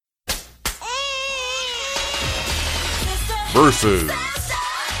versus.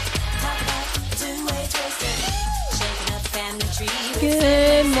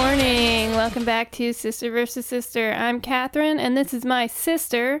 Good morning. Welcome back to Sister vs. Sister. I'm Catherine, and this is my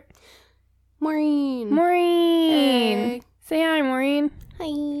sister, Maureen. Maureen. Hey. Say hi, Maureen.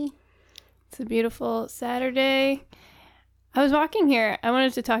 Hi. It's a beautiful Saturday. I was walking here. I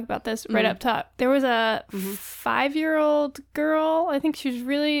wanted to talk about this right up top. There was a 5-year-old girl. I think she was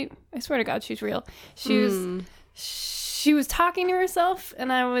really, I swear to God, she's real. She was talking to herself,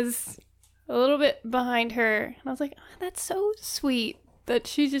 and I was a little bit behind her. And I was like, oh, that's so sweet that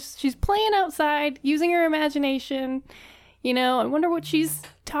she's playing outside, using her imagination. You know, I wonder what she's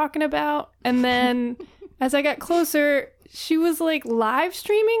talking about. And then as I got closer, she was like live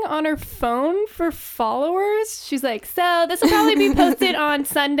streaming on her phone for followers. She's like, so this will probably be posted on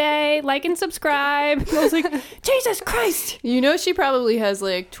Sunday. Like and subscribe. And I was like, Jesus Christ. You know she probably has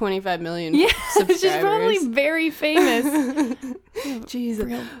like 25 million subscribers. She's probably very famous. Jesus.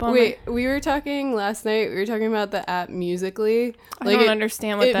 Real bummer. Wait, we were talking last night. We were talking about the app Musical.ly. I don't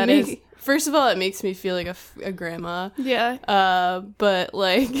understand what that is. First of all, it makes me feel like a grandma. Yeah. But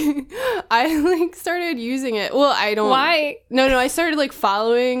like, I like started using it. Well, I don't. Why? No. I started like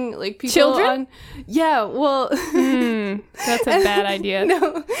following like people Children? Yeah. Well. That's a bad idea.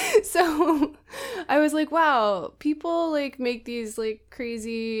 No. So I was like, wow, people like make these like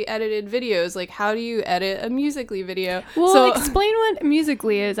crazy edited videos. Like, how do you edit a Musical.ly video? Well, so, explain what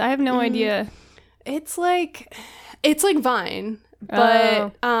Musical.ly is. I have no idea. it's like Vine.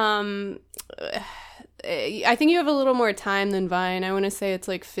 But I think you have a little more time than Vine. I want to say it's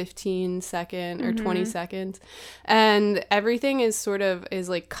like 15 seconds or 20 seconds. And everything is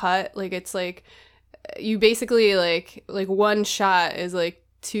like cut. Like it's like you basically like one shot is like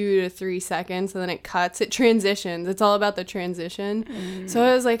 2 to 3 seconds and then it cuts. It transitions. It's all about the transition. So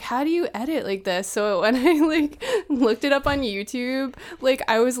I was like, how do you edit like this? So when I like looked it up on YouTube, like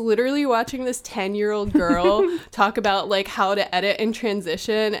I was literally watching this 10-year-old girl talk about like how to edit and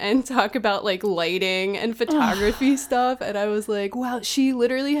transition and talk about like lighting and photography stuff. And I was like, wow, she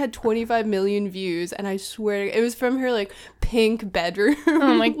literally had 25 million views. And I swear it was from her like pink bedroom.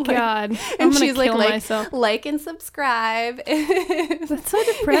 Oh my Like, God. and she's like myself. like and subscribe. That's so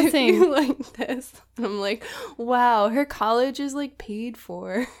If depressing. you like this. And I'm like, wow, her college is like paid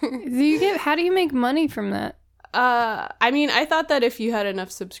for. How do you make money from that? I mean, I thought that if you had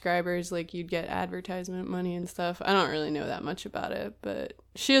enough subscribers, like you'd get advertisement money and stuff. I don't really know that much about it, but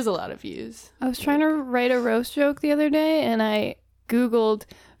she has a lot of views. I was trying to write a roast joke the other day, and I Googled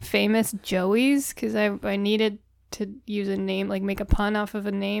famous Joeys because I needed to use a name, like make a pun off of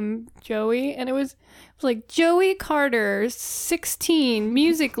a name, Joey, and it was like Joey Carter, 16,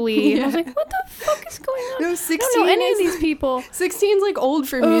 Musical.ly. And I was like, what the fuck is going on? No, 16 I don't know any of these people. 16's like old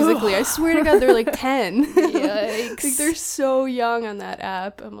for Musical.ly. I swear to God, they're like 10. Yikes. Like they're so young on that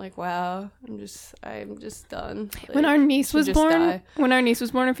app. I'm like, wow, I'm just done. Like, When our niece was just born, die.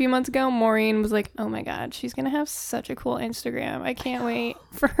 a few months ago, Maureen was like, "Oh my God, she's gonna have such a cool Instagram. I can't wait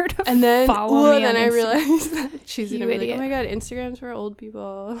for her to And then, follow me." then on I Instagram." realized that she's gonna You be like, idiot. oh my God, Instagram's for old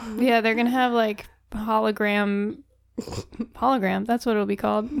people. Yeah, they're gonna have like hologram. That's what it'll be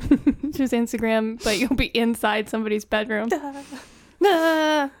called. Just Instagram, but you'll be inside somebody's bedroom.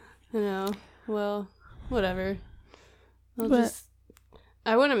 Ah. I know. Well, whatever. But-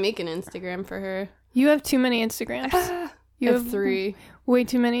 I want to make an Instagram for her. You have too many Instagrams. You have 3. Way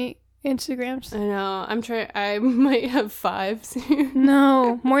too many Instagrams. I know. I might have 5 soon.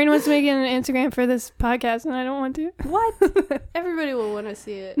 No, Maureen wants to make an Instagram for this podcast, and I don't want to. What? Everybody will want to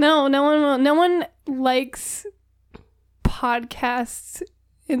see it. No one will. No one likes podcasts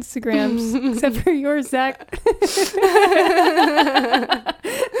Instagrams except for yours, Zach.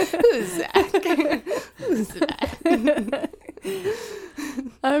 Who's Zach? Who's Zach?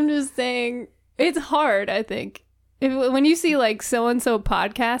 I'm just saying it's hard. I think when you see like so and so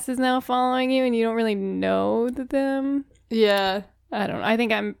podcast is now following you and you don't really know them. Yeah. I don't know. I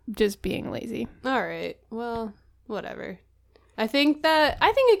think I'm just being lazy. All right. Well, whatever. I think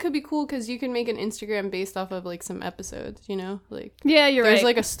it could be cool because you can make an Instagram based off of like some episodes, you know, like Yeah, you're there's right.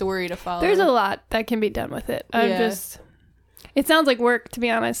 like a story to follow. There's a lot that can be done with it. Yeah. It sounds like work, to be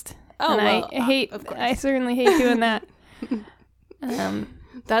honest. Oh, and well, I of course. I certainly hate doing that.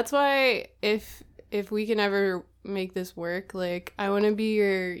 That's why if we can ever make this work, like I want to be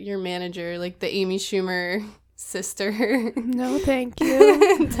your manager, like the Amy Schumer sister No, thank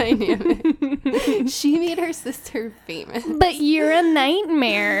you. dynamic. She made her sister famous. But you're a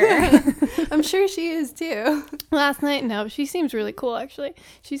nightmare. I'm sure she is too. Last night, no, she seems really cool, actually.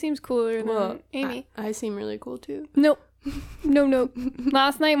 She seems cooler than Amy. I seem really cool too. Nope. No.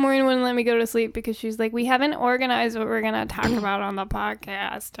 Last night, Maureen wouldn't let me go to sleep because she's like, we haven't organized what we're going to talk about on the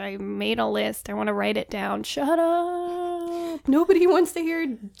podcast. I made a list. I want to write it down. Shut up. Nobody wants to hear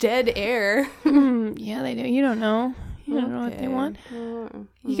dead air. Yeah, they do. You don't know. You don't know what they want.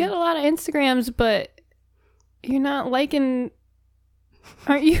 You get a lot of Instagrams, but you're not liking...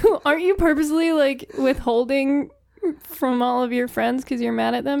 Aren't you purposely, like, withholding from all of your friends because you're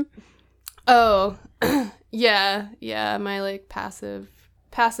mad at them? Oh, yeah, my, like, passive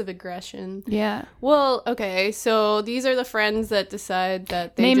aggression. Yeah. Well, okay, so these are the friends that decide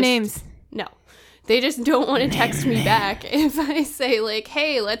that they Name names. No. They just don't want to text me back if I say, like,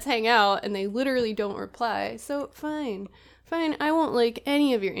 hey, let's hang out, and they literally don't reply. So, fine, I won't like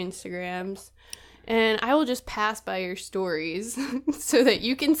any of your Instagrams. And I will just pass by your stories so that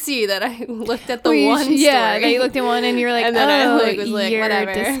you can see that I looked at the one story. Yeah, that you looked at one and you were like, and then I like, was like, you're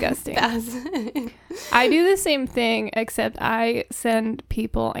whatever. Disgusting. I do the same thing, except I send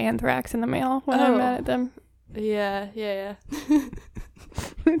people anthrax in the mail when I'm mad at them. Yeah.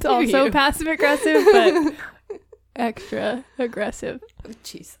 It's also passive aggressive, but extra aggressive.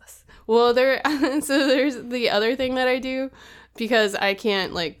 Jesus. Well, so there's the other thing that I do. Because I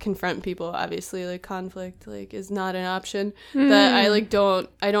can't, like, confront people, obviously, like, conflict, like, is not an option, that I, like, don't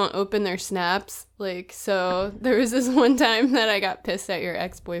open their snaps, like, so there was this one time that I got pissed at your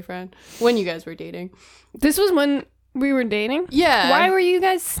ex-boyfriend when you guys were dating. This was when we were dating? Yeah. Why were you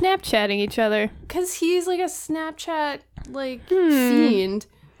guys Snapchatting each other? Because he's, like, a Snapchat, like, fiend.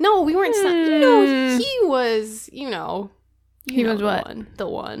 No, we weren't No, he was, He was what? The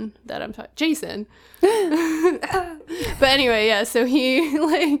one that I'm talking... Jason. But anyway, yeah, so he,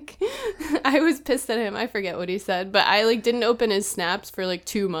 like... I was pissed at him. I forget what he said. But I, like, didn't open his snaps for, like,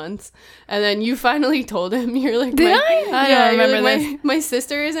 2 months. And then you finally told him, you're like... Did I? I don't remember this. My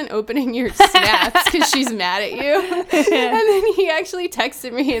sister isn't opening your snaps because she's mad at you. And then he actually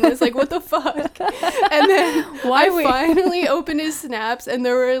texted me and was like, what the fuck? And then I finally opened his snaps and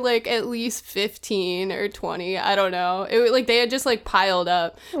there were, like, at least 15 or 20. I don't know. It was, like, they had just, like, piled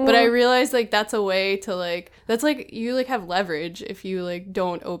up. But I realized, like, that's a way to, like, that's like you, like, have leverage if you, like,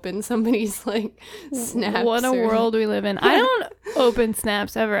 don't open somebody's, like, snaps. What a world we live in. I don't open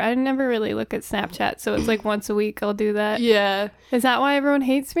snaps ever. I never really look at Snapchat, so it's like once a week I'll do that. Yeah. Is that why everyone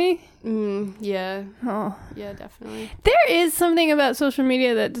hates me? Yeah. Oh. Yeah, definitely. There is something about social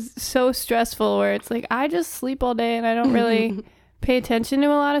media that's so stressful where it's like I just sleep all day and I don't really pay attention to a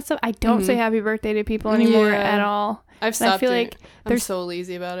lot of stuff. I don't say happy birthday to people anymore at all. I've stopped. I feel like I'm so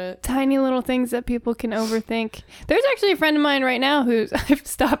lazy about it. Tiny little things that people can overthink. There's actually a friend of mine right now who's I've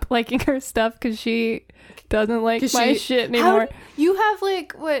stopped liking her stuff because she doesn't like my shit anymore. You have,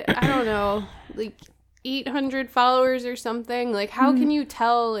 like, what, I don't know, like 800 followers or something. Like, how can you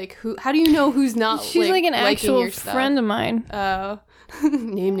tell, like, how do you know who's not? She's like an actual friend of mine. Oh.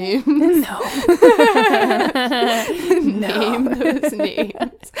 Name names. No. Name those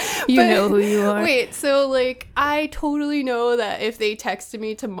names. You know who you are. Wait, so, like, I totally know that if they texted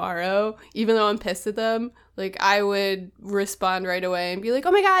me tomorrow, even though I'm pissed at them, like, I would respond right away and be like,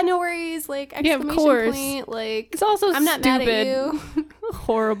 oh my god, no worries, like, exclamation point, like, it's also I'm not stupid. mad at you.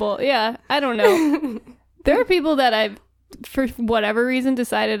 Horrible. Yeah, I don't know. There are people that I've, for whatever reason,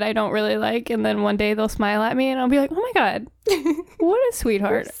 decided I don't really like, and then one day they'll smile at me and I'll be like, oh my god, what a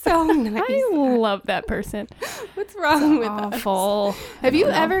sweetheart. So nice. I love that person. What's wrong with awful. Us? Have you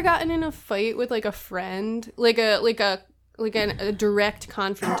ever gotten in a fight with, like, a friend, like a direct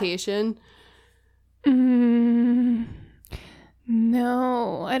confrontation?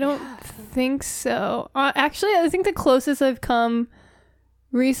 No, I don't think so. Actually, I think the closest I've come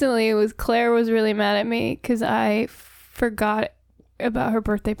recently was Claire was really mad at me because I forgot about her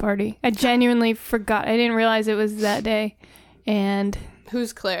birthday party. I genuinely forgot. I didn't realize it was that day. And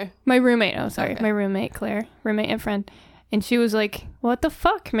who's Claire? My roommate. Oh, sorry. Okay. My roommate, Claire. Roommate and friend. And she was like, what the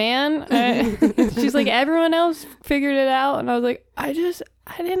fuck, man? She's like, everyone else figured it out. And I was like, I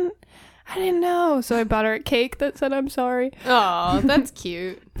didn't know. So I bought her a cake that said I'm sorry. Oh, that's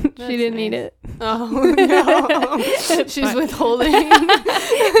cute. She didn't eat it. Oh, no. She's withholding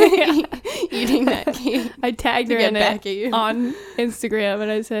eating that cake. I tagged her in it on Instagram and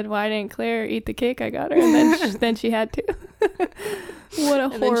I said, why didn't Claire eat the cake I got her? And then she had to. What a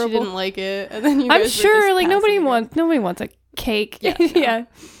horrible. And then she didn't like it. And then I'm sure, like, nobody wants a cake. Yeah. Yeah.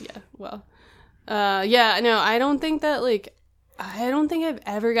 Yeah. Well, yeah, no, I don't think I've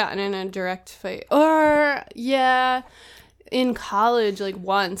ever gotten in a direct fight. Or, yeah, in college, like,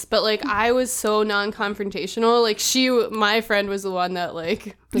 once, but, like, I was so non-confrontational. Like, my friend was the one that,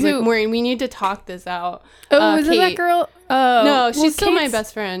 like, was like, Maureen, we need to talk this out. Oh, was it that girl? Oh. No, she's still my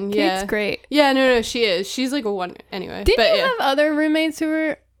best friend. Yeah. Kate's great. Yeah, no, she is. She's, like, a one, anyway. Didn't you have other roommates who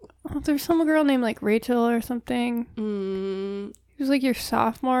were, there's some girl named, like, Rachel or something? It was, like, your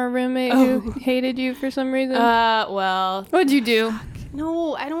sophomore roommate who hated you for some reason? Well. What'd you do?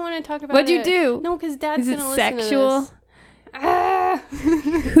 No, I don't want to talk about What'd you do? No, because Dad's going to listen sexual? to this.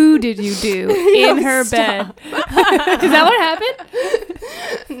 Who did you do in her bed? Is that what happened?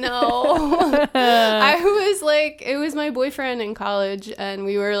 No. I was like, it was my boyfriend in college, and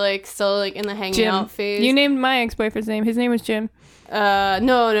we were like still like in the hanging out phase. You named my ex-boyfriend's name. His name was Jim.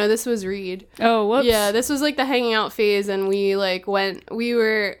 No, this was Reed. Oh, whoops. Yeah, this was like the hanging out phase, and we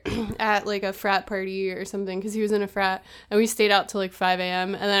were at like a frat party or something because he was in a frat, and we stayed out till like 5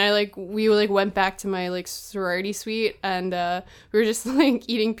 a.m. and then we went back to my like sorority suite, and we were just like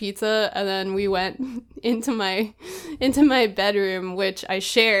eating pizza, and then we went into my bedroom, which I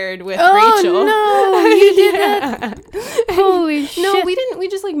shared with Rachel. No, you did that. Holy shit. No, we didn't. We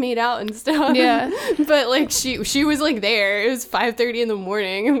just like made out and stuff. Yeah. But like she was like there. It was 5:30 in the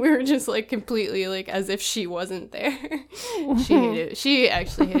morning, and we were just like completely like as if she wasn't there. She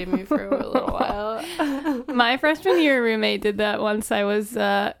actually hated me for a little while. My freshman year roommate did that once. I was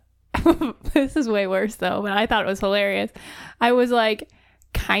this is way worse though, but I thought it was hilarious. I was like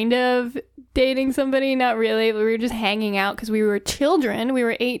kind of dating somebody, not really, but we were just hanging out because we were children. We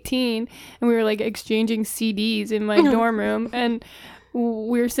were 18, and we were like exchanging CDs in my dorm room, and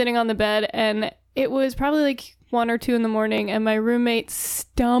we were sitting on the bed, and it was probably like 1 or 2 in the morning, and my roommate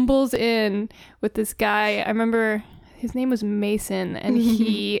stumbles in with this guy. I remember his name was Mason, and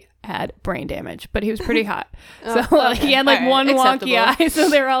he had brain damage, but he was pretty hot. So he had like one wonky eye. So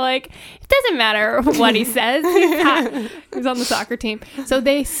they were all like, it doesn't matter what he says. He's hot. He was on the soccer team. So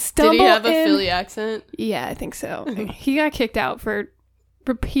they stumbled in. Did he have a Philly accent? Yeah, I think so. He got kicked out for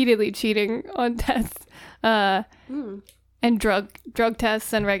repeatedly cheating on tests, and drug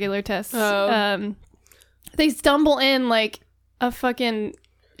tests and regular tests. They stumble in like a fucking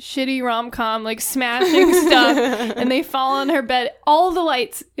shitty rom-com, like smashing stuff, and they fall on her bed. All the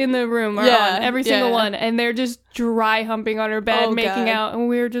lights in the room are on, every single one, and they're just dry humping on her bed, making out, and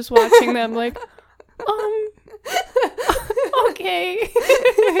we were just watching them like, okay.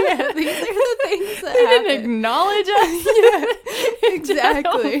 Yeah, these are the things that they happen. didn't acknowledge us. Yeah,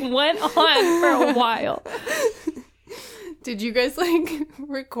 exactly. It went on for a while. Did you guys like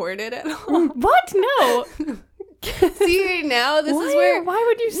record it at all? What? No. See, now this is where. Why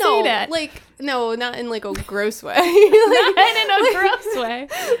would you say that? Like, no, not in like a gross way. Not in a gross way.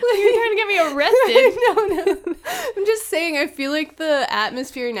 You're trying to get me arrested. No. I'm just saying, I feel like the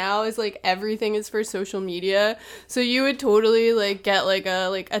atmosphere now is like everything is for social media. So you would totally like get like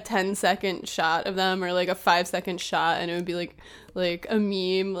a 10-second shot of them, or like a 5-second shot, and it would be like a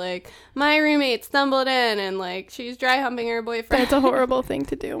meme, like my roommate stumbled in and like she's dry humping her boyfriend. That's a horrible thing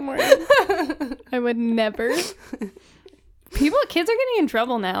to do, Maureen. I would never. Kids are getting in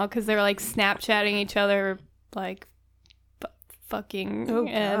trouble now because they're like Snapchatting each other, like fucking,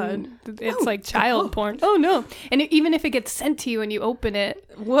 and it's like child porn. Oh no! And even if it gets sent to you and you open it,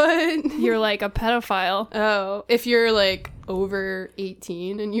 what? You're like a pedophile. Oh, if you're like over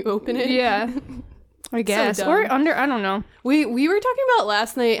 18 and you open it, yeah. I guess. So or under, I don't know. We were talking about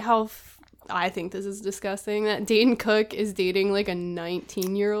last night how I think this is disgusting that Dane Cook is dating like a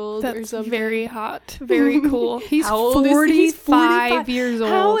 19-year-old or something. Very hot. Very cool. He's How old 45, is he? 45 years old.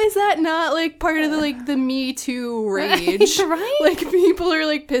 How is that not like part of the Me Too rage? Right? Like people are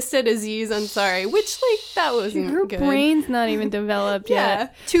like pissed at Aziz Ansari, which like that wasn't Her good. brain's not even developed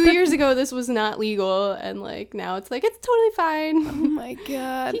yet. 2 years ago this was not legal, and like now it's like it's totally fine. Oh my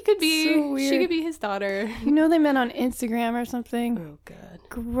god. He could be. So weird. She could be his daughter. You know they met on Instagram or something. Oh god.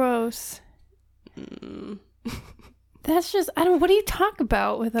 Gross. That's just what do you talk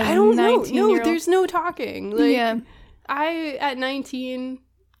about with a 19-year-old? I don't know. No, there's no talking. Like, yeah. I at 19,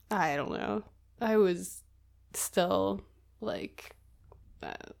 I don't know. I was still like,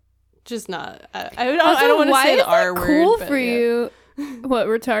 just not. I don't want to say the R word. Cool for you. What,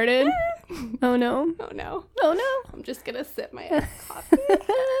 retarded? Oh no. Oh no. Oh no. I'm just gonna sip my ass coffee.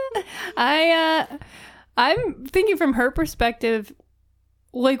 I'm thinking from her perspective,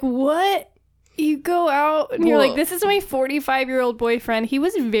 like what? You go out and you're like, this is my 45-year-old boyfriend. He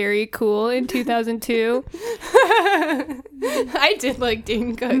was very cool in 2002. I did like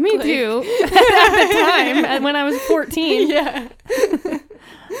Dane Cook. Me too. At the time, when I was 14. Yeah.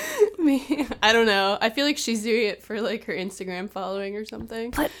 me. I don't know. I feel like she's doing it for like her Instagram following or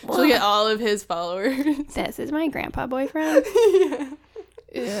something. But She'll get all of his followers. This is my grandpa boyfriend. Yeah.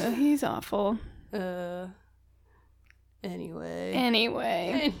 Yeah, he's awful.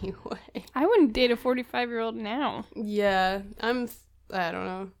 Anyway. I wouldn't date a 45-year-old now. Yeah, I don't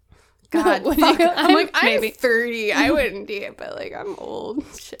know. God, Would fuck. you? I'm Maybe. 30. I wouldn't date, but like I'm old.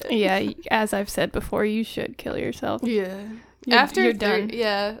 Shit. Yeah, as I've said before, you should kill yourself. Yeah. You're done.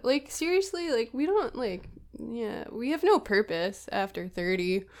 Yeah, like seriously, like we don't like. Yeah, we have no purpose after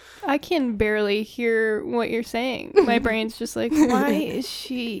 30. I can barely hear what you're saying. My brain's just like, why is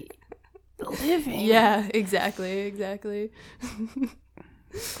she living? Yeah, exactly.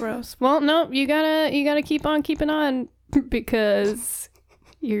 Gross. Well, no, you gotta keep on keeping on because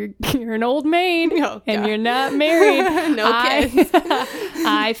you're an old maid and you're not married. No kids.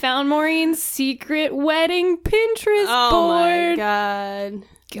 I found Maureen's secret wedding Pinterest Oh board. my god.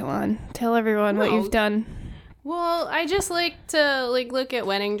 Go on, tell everyone what you've done. Well, I just like to like look at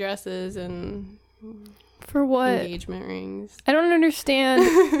wedding dresses and For what? engagement rings. I don't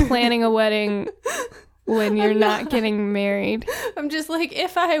understand planning a wedding when you're not getting married. I'm just like,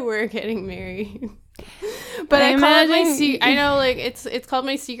 if I were getting married. But I I call it my imagine- I know, like it's called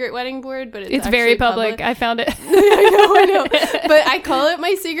my secret wedding board, but It's very public. I found it. I know. But I call it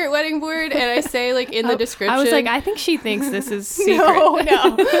my secret wedding board, and I say like in the description. I was like, I think she thinks this is secret.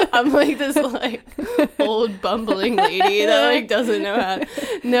 No. I'm like this like old bumbling lady that like doesn't know how.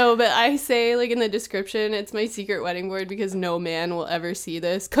 No, but I say like in the description, it's my secret wedding board because no man will ever see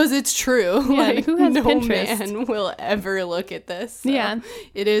this because it's true. Yeah, like, who has no Pinterest? man will ever look at this. So Yeah.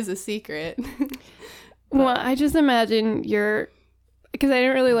 it is a secret. Well, I just imagine because I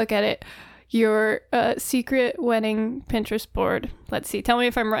didn't really look at it, your secret wedding Pinterest board. Let's see. Tell me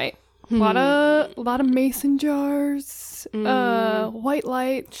if I'm right. A lot of mason jars, white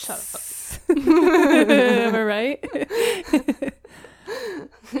lights. Shut up. Am I right?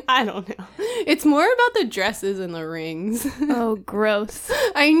 I don't know. It's more about the dresses and the rings. Oh, gross.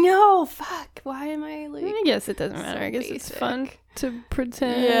 I know. Fuck. Why am I like? I guess it doesn't matter. so I guess it's basic. fun to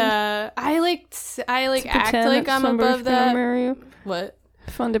pretend. Yeah, I like act Pretend like that I'm somebody's above gonna that. marry you. What?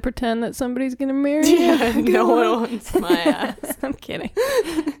 Fun to pretend that somebody's gonna marry you. Yeah, no Go one on. wants my ass. I'm kidding.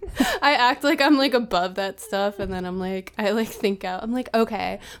 I act like I'm like above that stuff, and then I'm like, I like think out. I'm like,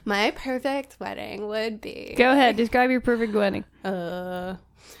 okay, my perfect wedding would be. Go ahead. Describe your perfect wedding. So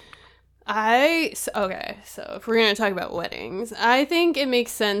if we're gonna talk about weddings, I think it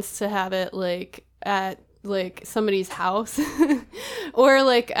makes sense to have it like at like somebody's house or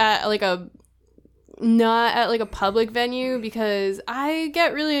like at like a not at like a public venue, because I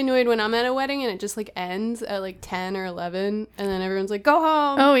get really annoyed when I'm at a wedding and it just like ends at like 10 or 11 and then everyone's like, go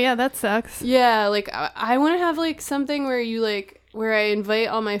home. Oh yeah, that sucks. Yeah, like I want to have like something where you like where I invite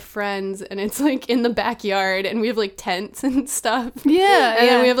all my friends and it's like in the backyard and we have like tents and stuff. Yeah, And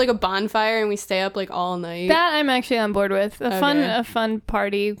yeah. then we have like a bonfire and we stay up like all night. That I'm actually on board with. A fun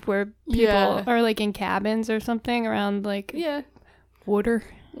party where people Yeah. are like in cabins or something around like Yeah. water,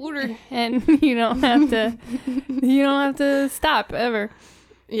 Water. and you don't have to stop ever.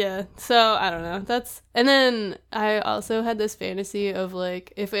 Yeah. So I don't know. And then I also had this fantasy of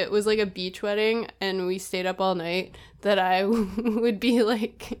like if it was like a beach wedding and we stayed up all night, that I would be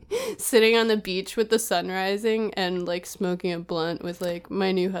like sitting on the beach with the sun rising and like smoking a blunt with like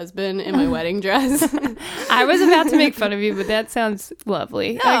my new husband in my wedding dress. I was about to make fun of you, but that sounds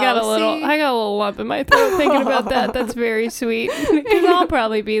lovely. I got a little lump in my throat thinking about that. That's very sweet. Because I'll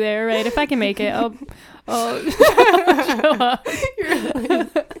probably be there, right? If I can make it, I'll show up.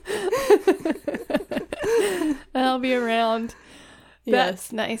 I'll be around.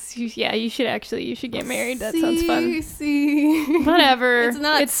 That's nice. You should get married. That sounds fun. See. Whatever. It's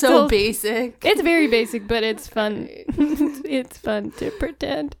not so still basic. It's very basic, but it's fun. It's fun to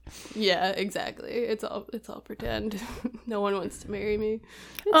pretend. Yeah, exactly. It's all pretend. No one wants to marry me.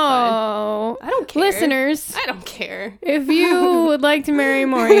 Oh, I don't care. Listeners, I don't care. if you would like to marry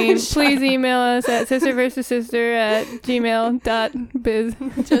Maureen, please email us at sisterversussister@gmail.biz.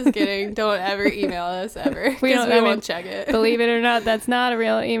 Just kidding. Don't ever email us ever. We Because don't- we I won't mean, check it. Believe it or not, that's not a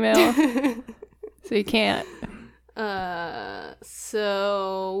real email, so you can't.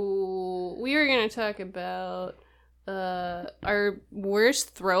 So we were gonna talk about our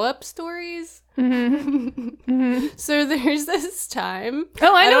worst throw up stories. So there's this time.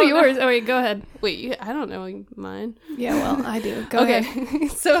 Oh, I know yours. Oh, wait, go ahead. Wait, I don't know mine. Yeah, well, I do. Go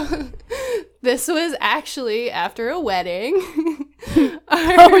ahead. So this was actually after a wedding.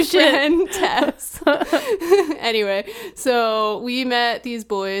 Our friend Tess. Anyway, so we met these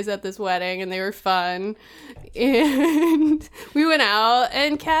boys at this wedding and they were fun. And we went out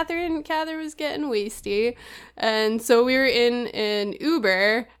and Catherine was getting wasty. And so we were in an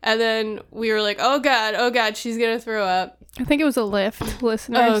Uber and then we were like, oh God, she's going to throw up. I think it was a Lyft,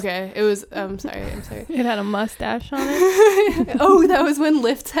 listeners. Oh, okay. It was, I'm sorry. It had a mustache on it. Oh, that was when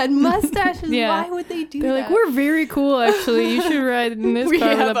Lyfts had mustaches. Yeah. Why would they do They're that? like, we're very cool, actually. You should ride in this We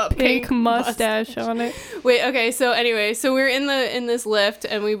car have with a a pink pink mustache on it. Wait, okay, so anyway, so we're in this Lyft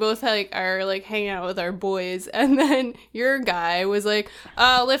and we both are like hanging out with our boys and then your guy was like,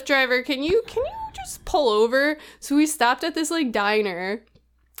 Lyft driver, can you just pull over? So we stopped at this like diner.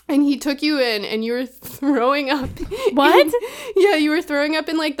 And he took you in and you were throwing up. What? Yeah, you were throwing up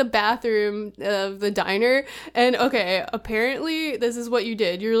in like the bathroom of the diner. And okay, apparently this is what you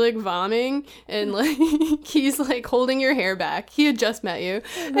did. You're like vomiting and like he's like holding your hair back. He had just met you.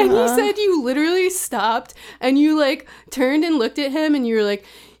 And he said you literally stopped and you like turned and looked at him and you were like,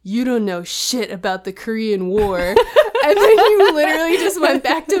 you don't know shit about the Korean War. And then you literally just went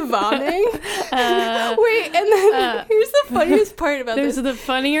back to vomiting. Wait, and then here's the funniest part about this. There's the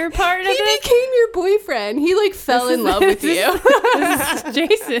funnier part of He it. became your boyfriend. He like fell in love with you. This is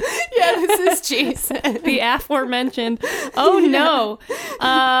Jason. Yeah, this is Jason. The aforementioned. Oh no.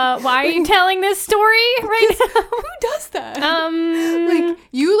 Why are you telling this story right now? Who does that? Like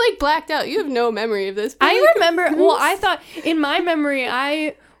you like blacked out. You have no memory of this. I remember. Well, I thought in my memory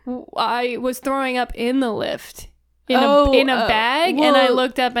I was throwing up in the Lyft in a bag, and I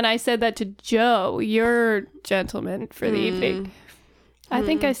looked up and I said that to Joe, your gentleman for the evening. I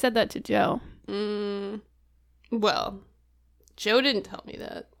think I said that to Joe. Well, Joe didn't tell me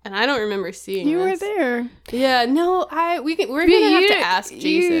that, and I don't remember seeing You this. were there. Yeah, no, we're gonna have to ask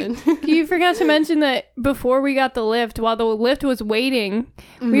Jason. You forgot to mention that before we got the lift, while the lift was waiting,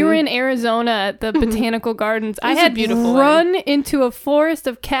 we were in Arizona at the Botanical Gardens. I had run into a forest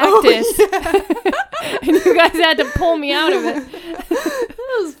of cactus, and you guys had to pull me out of it.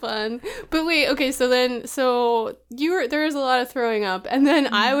 That was fun. But wait, okay, so there was a lot of throwing up, and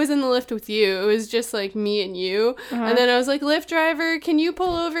then I was in the lift with you. It was just like me and you, and then I was like, Lyft driver, can you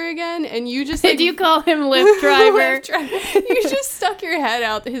pull over again? And you just Did you call him Lyft driver? Lyft driver. You just stuck your head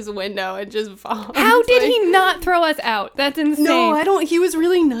out his window and just vomited. How did he not throw us out? That's insane. No, I don't. He was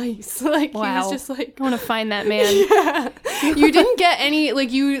really nice. Like, wow. He was just like, I want to find that man. Yeah. You didn't get any,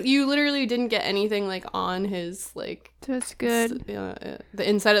 like, you literally didn't get anything, like, on his, like, that's good. The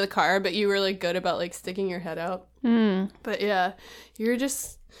inside of the car, but you were, like, good about, like, sticking your head out. But yeah, you were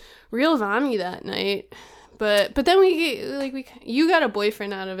just real vommy that night. But then you got a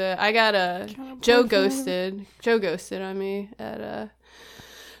boyfriend out of it. Joe ghosted on me at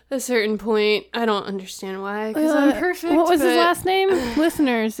a certain point. I don't understand why, because I'm perfect. What was his last name?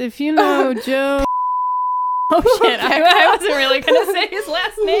 Listeners, if you know Joe. Oh shit, I wasn't really going to say his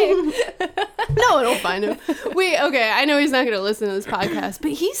last name. No, I don't find him. Wait, okay, I know he's not going to listen to this podcast,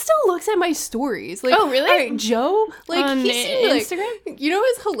 but he still looks at my stories. Like, oh, really? All right, Joe, like, on Instagram? Like, you know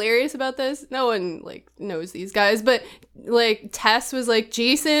what's hilarious about this? No one, like, knows these guys, but, like, Tess was like,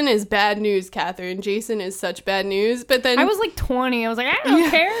 Jason is bad news, Catherine. Jason is such bad news. But then... I was, like, 20. I was like, I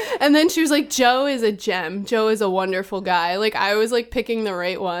don't care. And then she was like, Joe is a gem. Joe is a wonderful guy. Like, I was, like, picking the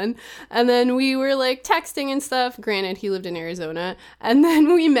right one. And then we were, like, texting and stuff. Granted, he lived in Arizona. And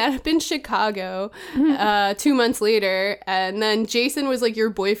then we met up in Chicago 2 months later. And then Jason was, like,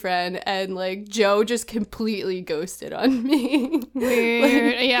 your boyfriend. And, like, Joe just completely ghosted on me.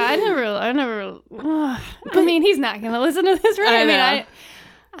 Weird. Like, yeah, I never. I mean, he's not going to listen to this, right? I mean,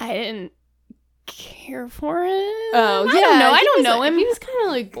 I didn't care for him. Oh, yeah. I don't know him. He was kind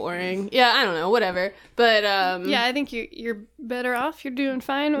of, like, boring. Yeah, I don't know. Whatever. But, yeah, I think you're better off. You're doing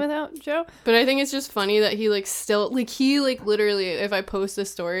fine without Joe. But I think it's just funny that he, like, still, like, he, like, literally, if I post a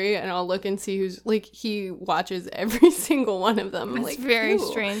story and I'll look and see who's, like, he watches every single one of them. It's like, very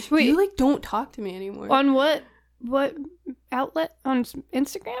strange. Wait, you, like, don't talk to me anymore. On what outlet? On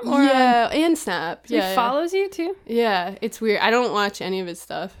Instagram? Or and Snap. He follows you, too? Yeah, it's weird. I don't watch any of his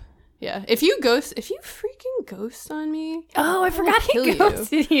stuff. Yeah. If you freaking ghost on me. Oh, I forgot he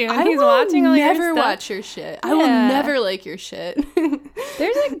ghosted you. And I he's will watching all your never stuff. watch your shit. I will never like your shit.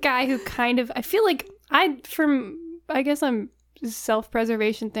 There's a guy who kind of, I feel like I guess I'm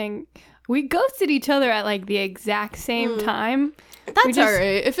self-preservation thing. We ghosted each other at like the exact same time. That's all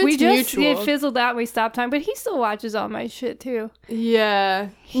right. If it's mutual. It fizzled out and we stopped talking, but he still watches all my shit too. Yeah.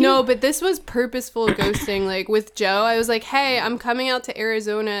 No, but this was purposeful ghosting. Like with Joe, I was like, hey, I'm coming out to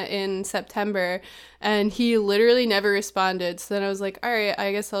Arizona in September. And he literally never responded. So then I was like, all right,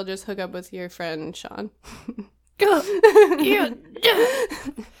 I guess I'll just hook up with your friend, Sean. Man.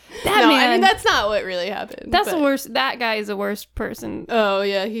 I mean, that's not what really happened. That's the worst. That guy is the worst person. Oh,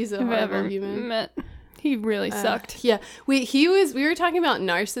 yeah. He's a I've horrible ever human. met. He really sucked. Yeah. We were talking about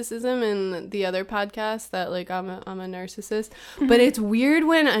narcissism in the other podcast that like I'm a narcissist. But it's weird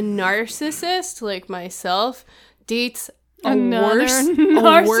when a narcissist like myself dates a worse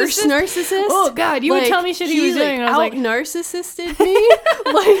narcissist. Oh God, you would tell me shit he was doing. And I was like, narcissisted me.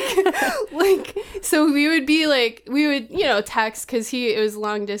 like so we would text because it was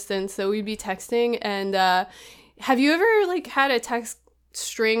long distance, so we'd be texting. And have you ever like had a text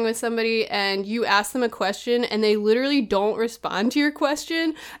string with somebody and you ask them a question and they literally don't respond to your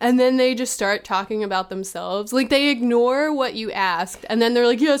question and then they just start talking about themselves? Like they ignore what you asked and then they're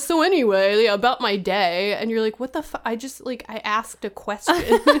like, yeah, so anyway, about my day, and you're like, what the fuck? I just like I asked a question.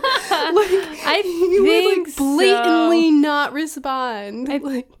 You would like blatantly not respond. I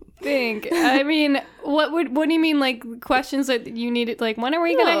mean, what do you mean, like questions that you needed, like when are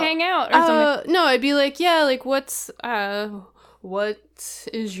we gonna hang out or something? No, I'd be like, yeah, like what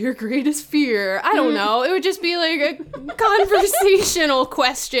is your greatest fear? I don't know. It would just be like a conversational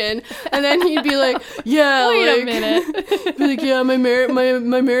question, and then he'd be like, "Yeah, wait a minute." Be like, "Yeah, my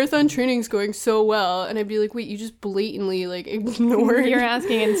marathon training's going so well," and I'd be like, "Wait, you just blatantly like ignored." You're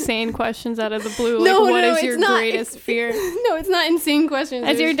asking insane questions out of the blue. Like, what is your greatest fear? No, it's not insane questions.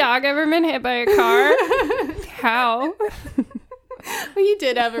 Has your dog ever been hit by a car? How? Well, you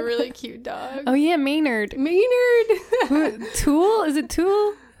did have a really cute dog. Oh yeah, Maynard. Tool? Is it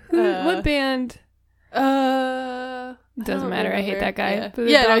Tool? What band? Doesn't matter. I hate that guy.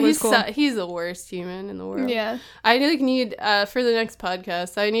 Yeah, he's the worst human in the world. Yeah. I need for the next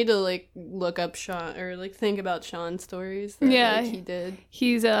podcast, I need to like look up Sean or like think about Sean's stories that he did.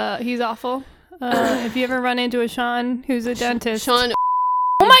 He's awful. If you ever run into a Sean who's a dentist. Sean.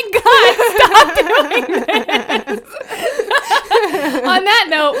 Oh my God, stop doing this. On that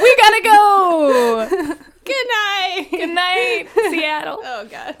note, we gotta go. Good night. Good night, Seattle. Oh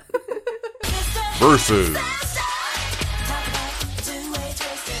God. Versus